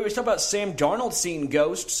 we were talking about Sam Darnold seeing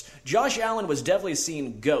ghosts. Josh Allen was definitely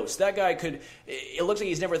seeing ghosts. That guy it looks like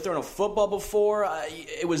he's never thrown a football before.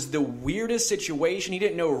 It was the weirdest situation. He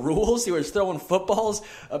didn't know rules. He was throwing footballs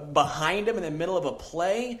behind him in the middle of a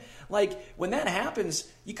play. Like, when that happens,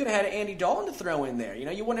 you could have had Andy Dalton to throw in there.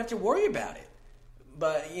 You wouldn't have to worry about it.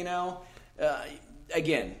 But,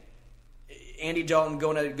 again, Andy Dalton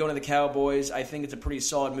going to the Cowboys, I think it's a pretty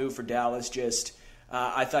solid move for Dallas.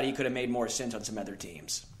 I thought he could have made more sense on some other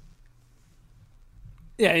teams.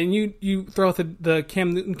 Yeah, and you throw out the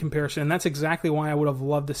Cam Newton comparison, and that's exactly why I would have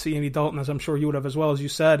loved to see Andy Dalton, as I'm sure you would have as well, as you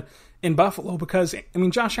said, in Buffalo, because,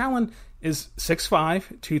 Josh Allen, is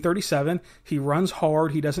 6'5", 237. He runs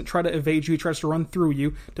hard. He doesn't try to evade you. He tries to run through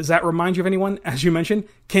you. Does that remind you of anyone? As you mentioned,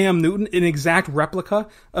 Cam Newton, an exact replica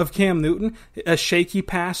of Cam Newton. A shaky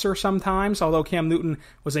passer sometimes, although Cam Newton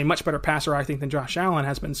was a much better passer, I think, than Josh Allen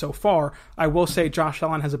has been so far. I will say Josh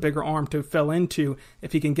Allen has a bigger arm to fill into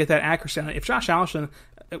if he can get that accuracy on it. If Josh Allen...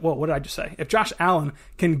 Well, what did I just say? If Josh Allen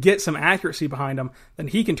can get some accuracy behind him, then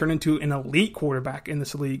he can turn into an elite quarterback in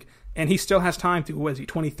this league. And he still has time to, what is he,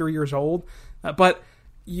 23 years old? But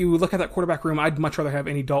you look at that quarterback room, I'd much rather have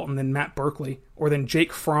Andy Dalton than Matt Barkley, or than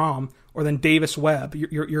Jake Fromm, or than Davis Webb,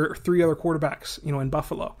 your three other quarterbacks, in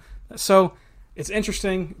Buffalo. So it's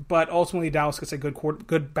interesting, but ultimately Dallas gets a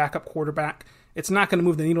good backup quarterback. It's not going to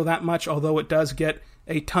move the needle that much, although it does get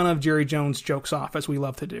a ton of Jerry Jones jokes off, as we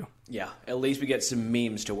love to do. Yeah, at least we get some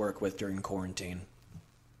memes to work with during quarantine.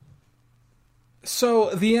 So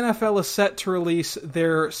the NFL is set to release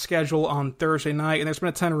their schedule on Thursday night, and there's been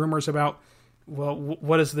a ton of rumors about, well,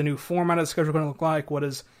 what is the new format of the schedule going to look like? What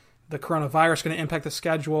is the coronavirus going to impact the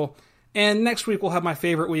schedule? And next week we'll have my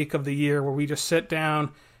favorite week of the year, where we just sit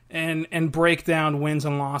down and break down wins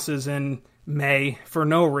and losses in May for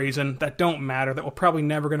no reason that don't matter, that we're probably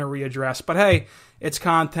never going to readdress. But hey, it's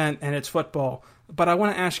content and it's football. But I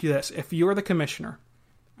want to ask you this. If you're the commissioner,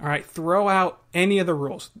 all right, throw out any of the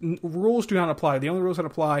rules. Rules do not apply. The only rules that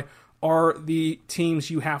apply are the teams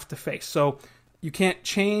you have to face. So you can't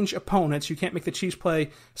change opponents. You can't make the Chiefs play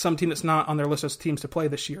some team that's not on their list of teams to play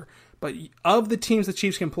this year. But of the teams the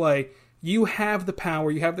Chiefs can play, you have the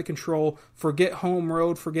power, you have the control. Forget home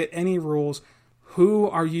road, forget any rules. Who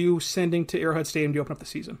are you sending to Arrowhead Stadium to open up the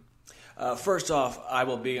season? First off, I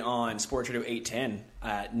will be on Sports Radio 810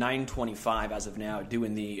 at 9:25 as of now,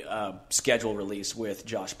 doing the schedule release with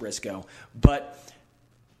Josh Briscoe. But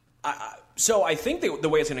so I think the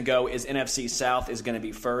way it's going to go is NFC South is going to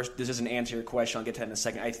be first. This doesn't answer your question. I'll get to that in a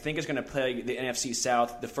second. I think it's going to play the NFC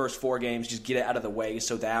South, the first 4 games, just get it out of the way.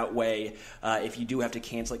 So that way, if you do have to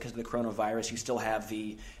cancel it because of the coronavirus, you still have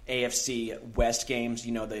the AFC West games,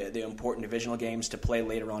 the important divisional games to play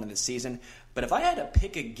later on in the season. But if I had to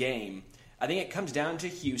pick a game, I think it comes down to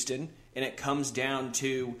Houston and it comes down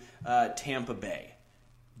to Tampa Bay.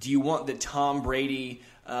 Do you want the Tom Brady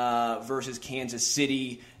versus Kansas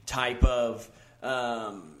City type of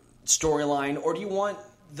storyline, or do you want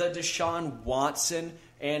the Deshaun Watson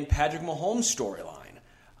and Patrick Mahomes storyline?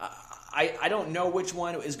 I don't know which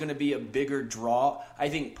one is going to be a bigger draw. I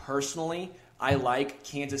think personally, I like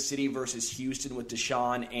Kansas City versus Houston with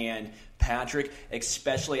Deshaun and Patrick,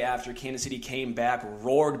 especially after Kansas City came back,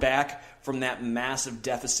 roared back from that massive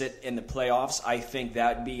deficit in the playoffs. I think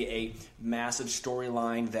that would be a massive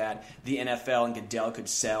storyline that the NFL and Goodell could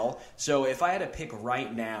sell. So if I had to pick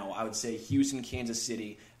right now, I would say Houston, Kansas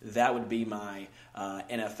City. That would be my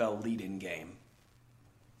NFL lead-in game.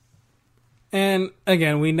 And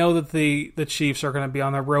again, we know that the Chiefs are going to be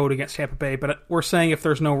on the road against Tampa Bay, but we're saying if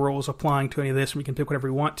there's no rules applying to any of this, we can pick whatever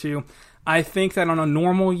we want to. I think that on a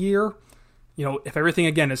normal year, if everything,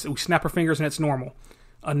 again, is we snap our fingers and it's normal.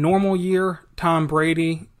 A normal year, Tom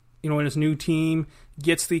Brady, and his new team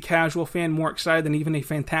gets the casual fan more excited than even a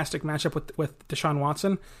fantastic matchup with Deshaun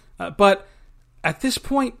Watson. But at this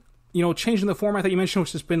point, changing the format that you mentioned,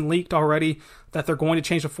 which has been leaked already, that they're going to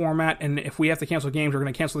change the format, and if we have to cancel games, we're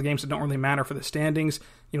going to cancel the games that don't really matter for the standings.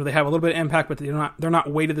 They have a little bit of impact, but they're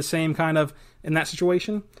not weighted the same kind of in that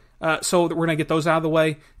situation. So we're going to get those out of the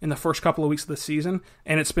way in the first couple of weeks of the season.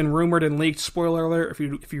 And it's been rumored and leaked, spoiler alert,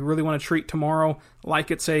 if you really want to treat tomorrow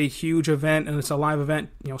like it's a huge event and it's a live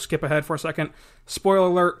event, skip ahead for a second. Spoiler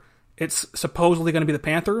alert, it's supposedly going to be the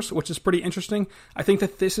Panthers, which is pretty interesting. I think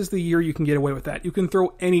that this is the year you can get away with that. You can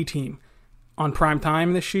throw any team on prime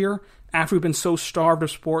time this year after we've been so starved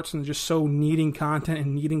of sports and just so needing content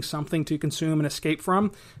and needing something to consume and escape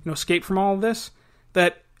from all of this,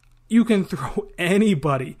 that you can throw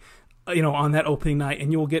anybody, on that opening night,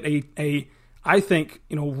 and you'll get a I think,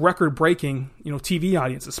 record-breaking, TV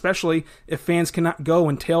audience, especially if fans cannot go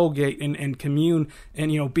and tailgate and commune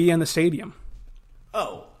and, be in the stadium.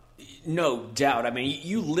 Oh, no doubt. I mean,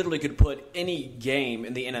 you literally could put any game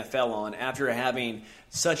in the NFL on after having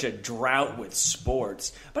such a drought with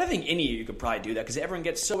sports. But I think any of you could probably do that because everyone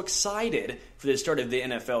gets so excited for the start of the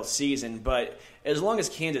NFL season. But as long as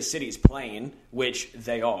Kansas City is playing, which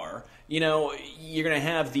they are, you're going to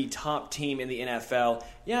have the top team in the NFL.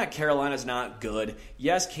 Yeah, Carolina's not good.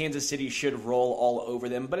 Yes, Kansas City should roll all over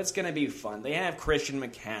them, but it's going to be fun. They have Christian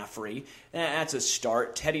McCaffrey. That's a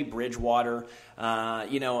start. Teddy Bridgewater,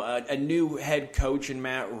 a new head coach in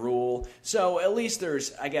Matt Rule. So at least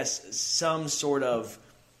there's, I guess, some sort of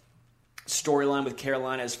storyline with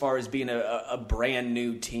Carolina as far as being a brand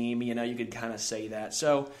new team. You could kind of say that.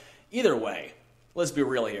 So, either way, let's be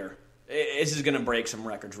real here. This is going to break some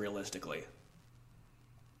records realistically.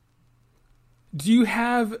 Do you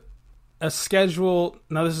have a schedule?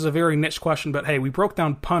 Now, this is a very niche question, but hey, we broke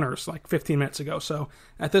down punters like 15 minutes ago, so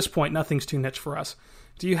at this point, nothing's too niche for us.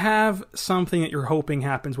 Do you have something that you're hoping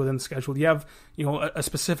happens within the schedule? Do you have, a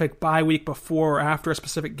specific bye week before or after a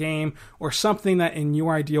specific game, or something that in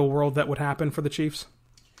your ideal world that would happen for the Chiefs?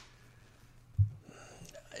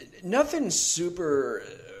 Nothing super,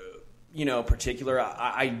 particular.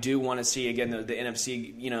 I do want to see, again, the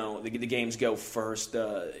NFC, the games go first,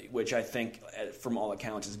 which I think, from all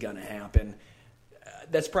accounts, is going to happen.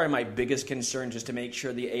 That's probably my biggest concern, just to make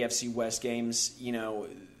sure the AFC West games,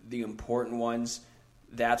 the important ones,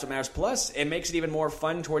 that's what matters. Plus, it makes it even more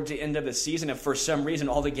fun towards the end of the season if for some reason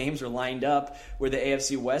all the games are lined up where the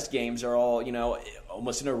AFC West games are all,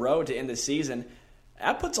 almost in a row to end the season.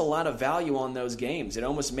 That puts a lot of value on those games. It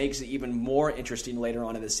almost makes it even more interesting later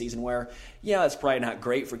on in the season where, it's probably not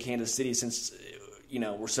great for Kansas City since,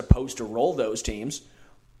 we're supposed to roll those teams,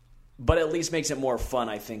 but at least makes it more fun,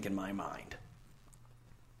 I think, in my mind.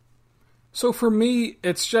 So for me,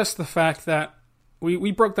 it's just the fact that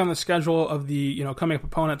we broke down the schedule of the, coming up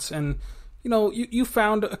opponents, and, you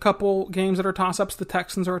found a couple games that are toss-ups. The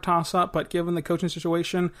Texans are a toss-up, but given the coaching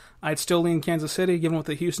situation, I'd still lean Kansas City. Given what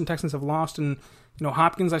the Houston Texans have lost, and,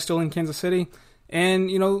 Hopkins, I still lean Kansas City. And,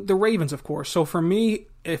 the Ravens, of course. So for me,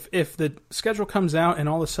 if the schedule comes out and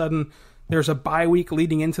all of a sudden there's a bye week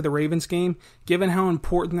leading into the Ravens game, given how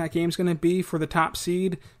important that game's going to be for the top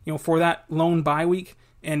seed, for that lone bye week,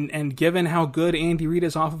 and given how good Andy Reid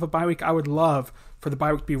is off of a bye week, I would love for the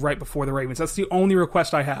bye week to be right before the Ravens. That's the only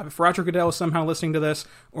request I have. If Roger Goodell is somehow listening to this,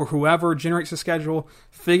 or whoever generates the schedule,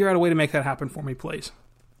 figure out a way to make that happen for me, please.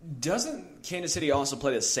 Doesn't Kansas City also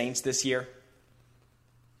play the Saints this year?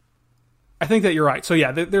 I think that you're right. So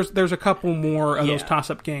yeah, there's a couple more of those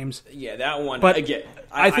toss-up games. Yeah, that one. But again,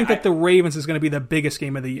 I think that the Ravens is going to be the biggest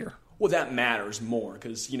game of the year. Well, that matters more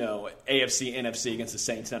because, AFC, NFC against the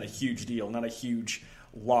Saints, not a huge deal, not a huge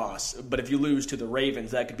loss. But if you lose to the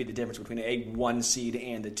Ravens, that could be the difference between a 1 seed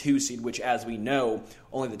and a 2 seed, which, as we know,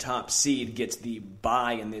 only the top seed gets the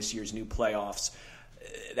bye in this year's new playoffs.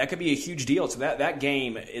 That could be a huge deal. So that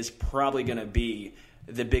game is probably going to be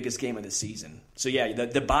the biggest game of the season. So yeah,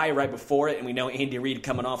 the bye right before it, and we know Andy Reid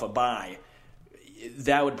coming off a bye,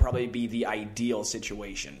 that would probably be the ideal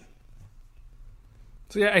situation.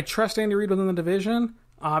 So yeah, I trust Andy Reid within the division,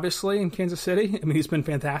 obviously, in Kansas City. I mean, he's been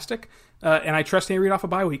fantastic. And I trust Andy Reid off a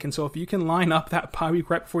bye week. And so if you can line up that bye week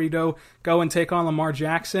right before you go and take on Lamar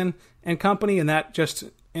Jackson and company, and that just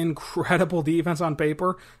incredible defense on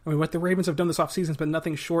paper. I mean, what the Ravens have done this offseason has been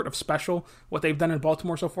nothing short of special, what they've done in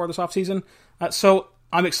Baltimore so far this offseason. So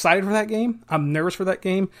I'm excited for that game. I'm nervous for that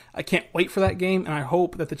game. I can't wait for that game. And I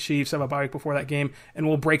hope that the Chiefs have a bye week before that game, and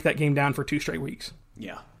we'll break that game down for 2 straight weeks.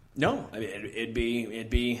 Yeah. No, I mean, it'd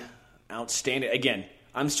be outstanding. Again,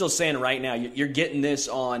 I'm still saying right now, you're getting this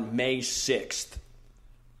on May 6th.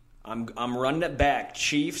 I'm running it back.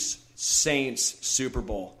 Chiefs, Saints, Super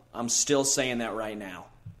Bowl. I'm still saying that right now.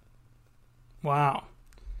 Wow.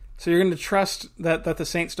 So you're going to trust that the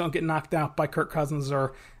Saints don't get knocked out by Kirk Cousins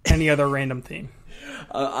or any other random team?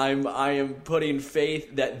 I am putting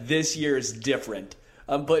faith that this year is different.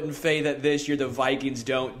 I'm putting faith that this year the Vikings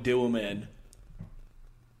don't do them in.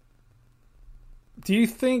 Do you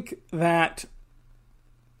think that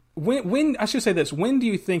when I should say this, when do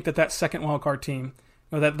you think that second wildcard team,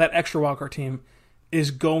 or that extra wildcard team,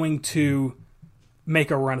 is going to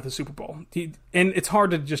make a run at the Super Bowl? And it's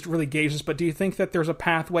hard to just really gauge this, but do you think that there's a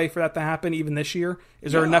pathway for that to happen even this year?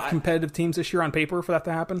 Is there enough competitive teams this year on paper for that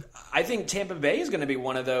to happen? I think Tampa Bay is going to be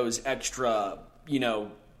one of those extra,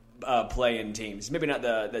 play-in teams. Maybe not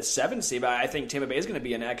the 7th seed, but I think Tampa Bay is going to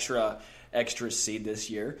be an extra seed this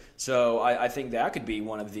year. So I think that could be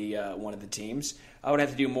one of the teams. I would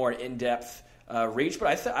have to do more in-depth reach,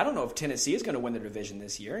 but I don't know if Tennessee is going to win the division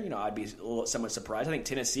this year. I'd be somewhat surprised. I think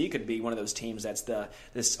Tennessee could be one of those teams that's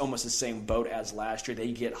this almost the same boat as last year.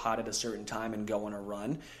 They get hot at a certain time and go on a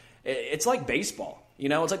run. It's like baseball.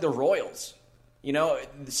 It's like the Royals.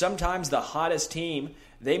 Sometimes the hottest team,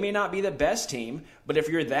 they may not be the best team, but if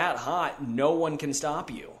you're that hot, no one can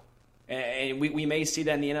stop you. And we may see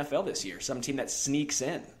that in the NFL this year, some team that sneaks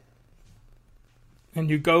in. And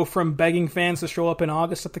you go from begging fans to show up in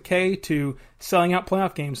August at the K to selling out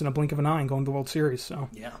playoff games in a blink of an eye and going to the World Series. So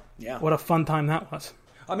yeah. What a fun time that was.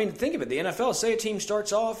 I mean, think of it. The NFL, say a team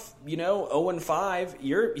starts off, 0-5,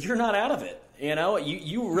 you're not out of it.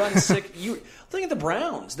 You run sick. Look at the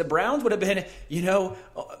Browns. The Browns would have been,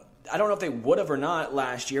 I don't know if they would have or not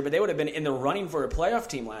last year, but they would have been in the running for a playoff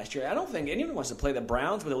team last year. I don't think anyone wants to play the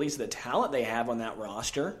Browns with at least the talent they have on that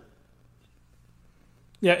roster.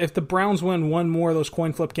 Yeah, if the Browns win one more of those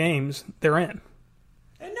coin flip games, they're in.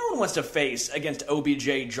 And no one wants to face against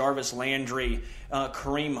OBJ, Jarvis Landry,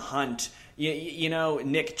 Kareem Hunt,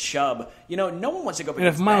 Nick Chubb. No one wants to go up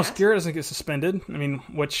against And if Myles that. Garrett doesn't get suspended,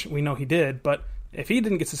 which we know he did, but if he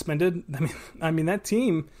didn't get suspended, that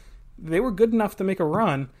team, they were good enough to make a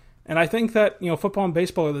run. And I think that, football and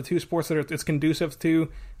baseball are the two sports that it's conducive to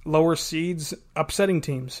lower seeds upsetting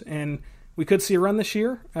teams. And we could see a run this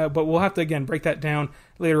year, but we'll have to, again, break that down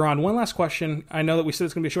later on. One last question. I know that we said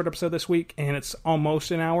it's going to be a short episode this week, and it's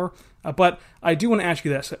almost an hour. But I do want to ask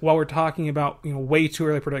you this while we're talking about way too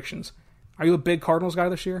early predictions. Are you a big Cardinals guy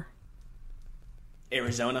this year?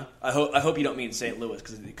 Arizona. I hope you don't mean St. Louis,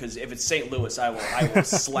 because if it's St. Louis, I will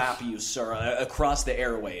slap you, sir, across the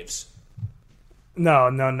airwaves. No.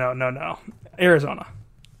 Arizona.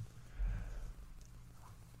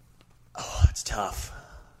 Oh, that's tough.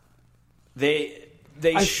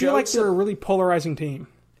 I feel like they're a really polarizing team.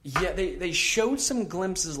 Yeah, they showed some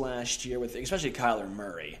glimpses last year with especially Kyler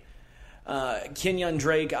Murray. Kenyon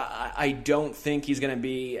Drake, I don't think he's going to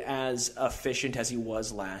be as efficient as he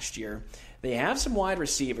was last year. They have some wide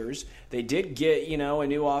receivers. They did get, a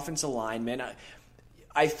new offensive lineman.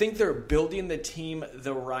 I think they're building the team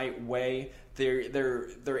the right way.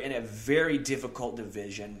 They're in a very difficult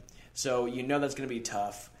division, so that's going to be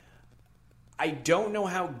tough. I don't know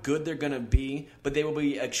how good they're going to be, but they will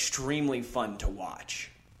be extremely fun to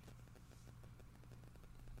watch.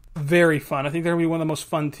 Very fun. I think they're going to be one of the most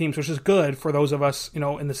fun teams, which is good for those of us,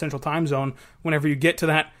 in the Central Time Zone. Whenever you get to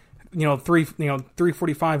that,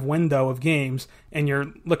 3:45 window of games, and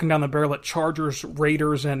you're looking down the barrel at Chargers,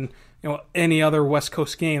 Raiders, and any other West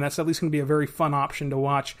Coast game, that's at least going to be a very fun option to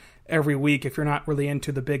watch every week if you're not really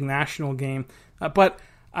into the big national game. But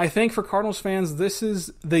I think for Cardinals fans, this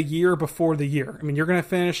is the year before the year. You're going to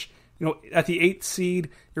finish, at the 8th seed.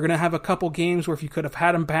 You're going to have a couple games where if you could have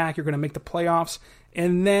had them back, you're going to make the playoffs.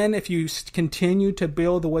 And then if you continue to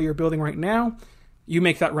build the way you're building right now, you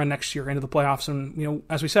make that run next year into the playoffs. And,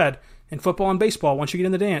 as we said, in football and baseball, once you get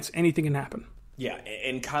in the dance, anything can happen. Yeah,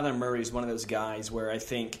 and Kyler Murray is one of those guys where I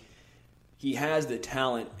think he has the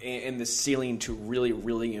talent and the ceiling to really,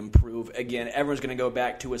 really improve. Again, everyone's going to go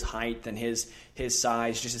back to his height and his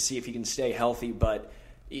size just to see if he can stay healthy, but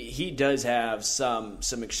he does have some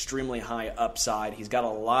extremely high upside. He's got a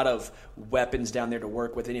lot of weapons down there to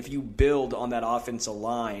work with, and if you build on that offensive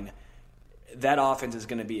line, that offense is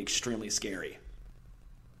going to be extremely scary.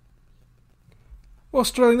 Well,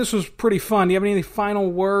 Sterling, this was pretty fun. Do you have any final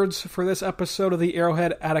words for this episode of the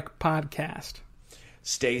Arrowhead Attic Podcast?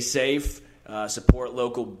 Stay safe. Support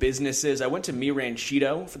local businesses. I went to Mi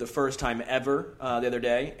Ranchito for the first time ever the other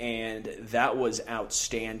day, and that was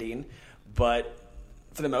outstanding. But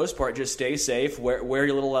for the most part, just stay safe. Wear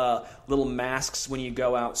your little masks when you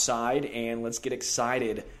go outside, and let's get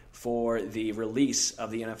excited for the release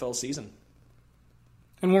of the NFL season.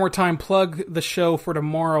 And one more time, plug the show for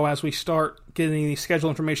tomorrow as we start getting the schedule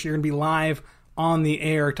information. You're going to be live on the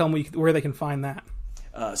air. Tell them where they can find that.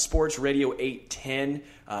 Sports Radio 810.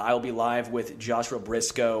 I will be live with Joshua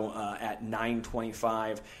Briscoe at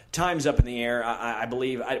 9:25. Time's up in the air. I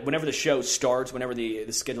believe whenever the show starts, whenever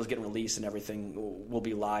the schedule's getting released and everything, we'll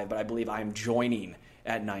be live. But I believe I'm joining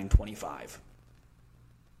at 9:25.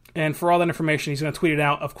 And for all that information, he's going to tweet it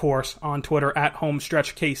out, of course, on Twitter at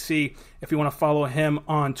HomestretchKC. If you want to follow him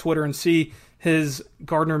on Twitter and see his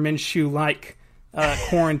Gardner Minshew-like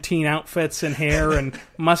quarantine outfits and hair and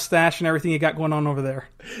mustache and everything you got going on over there.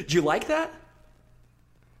 Did you like that?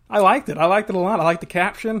 I liked it. I liked it a lot. I liked the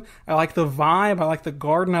caption. I liked the vibe. I liked the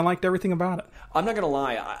garden. I liked everything about it. I'm not going to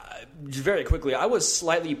lie. Just very quickly, I was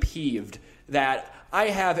slightly peeved that I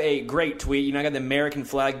have a great tweet. I got the American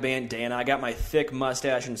flag bandana. I got my thick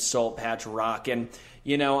mustache and salt patch rocking.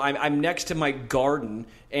 I'm next to my garden,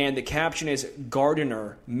 and the caption is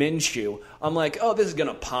Gardner Minshew. I'm like, oh, this is going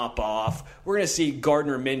to pop off. We're going to see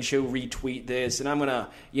Gardner Minshew retweet this, and I'm going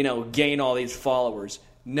to, gain all these followers.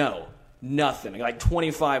 No, nothing. Like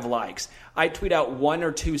 25 likes. I tweet out one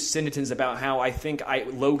or two sentences about how I think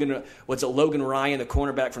Logan Ryan, the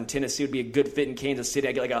cornerback from Tennessee, would be a good fit in Kansas City.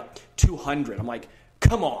 I get like a 200. I'm like,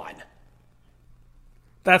 come on.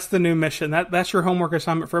 That's the new mission. That's your homework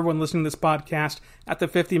assignment for everyone listening to this podcast at the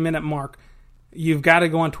 50-minute mark. You've got to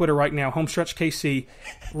go on Twitter right now, HomestretchKC,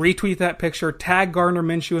 retweet that picture, tag Gardner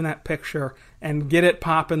Minshew in that picture, and get it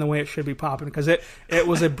popping the way it should be popping, because it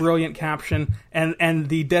was a brilliant caption, and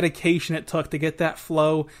the dedication it took to get that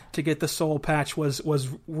flow, to get the soul patch was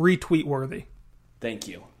retweet worthy. Thank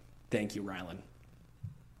you, Rylan.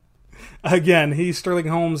 Again, he's Sterling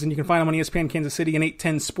Holmes, and you can find him on ESPN Kansas City and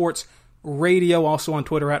 810 Sports Radio, also on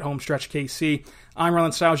Twitter at HomestretchKC. I'm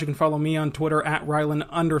Rylan Stiles. You can follow me on Twitter at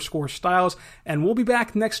Rylan_Stiles. And we'll be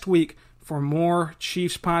back next week for more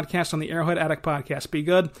Chiefs podcasts on the Arrowhead Attic Podcast. Be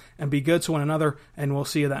good and be good to one another, and we'll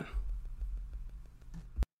see you then.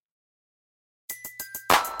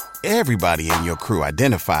 Everybody in your crew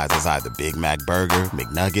identifies as either Big Mac Burger,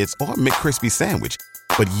 McNuggets, or McCrispy Sandwich.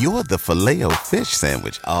 But you're the Filet-O-Fish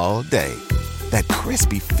Sandwich all day. That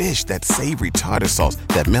crispy fish, that savory tartar sauce,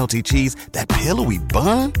 that melty cheese, that pillowy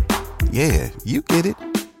bun. Yeah, you get it.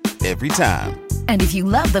 Every time. And if you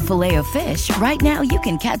love the Filet-O-Fish, right now you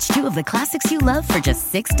can catch two of the classics you love for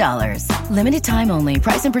just $6. Limited time only.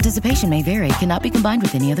 Price and participation may vary. Cannot be combined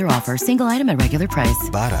with any other offer. Single item at regular price.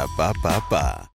 Ba-da-ba-ba-ba.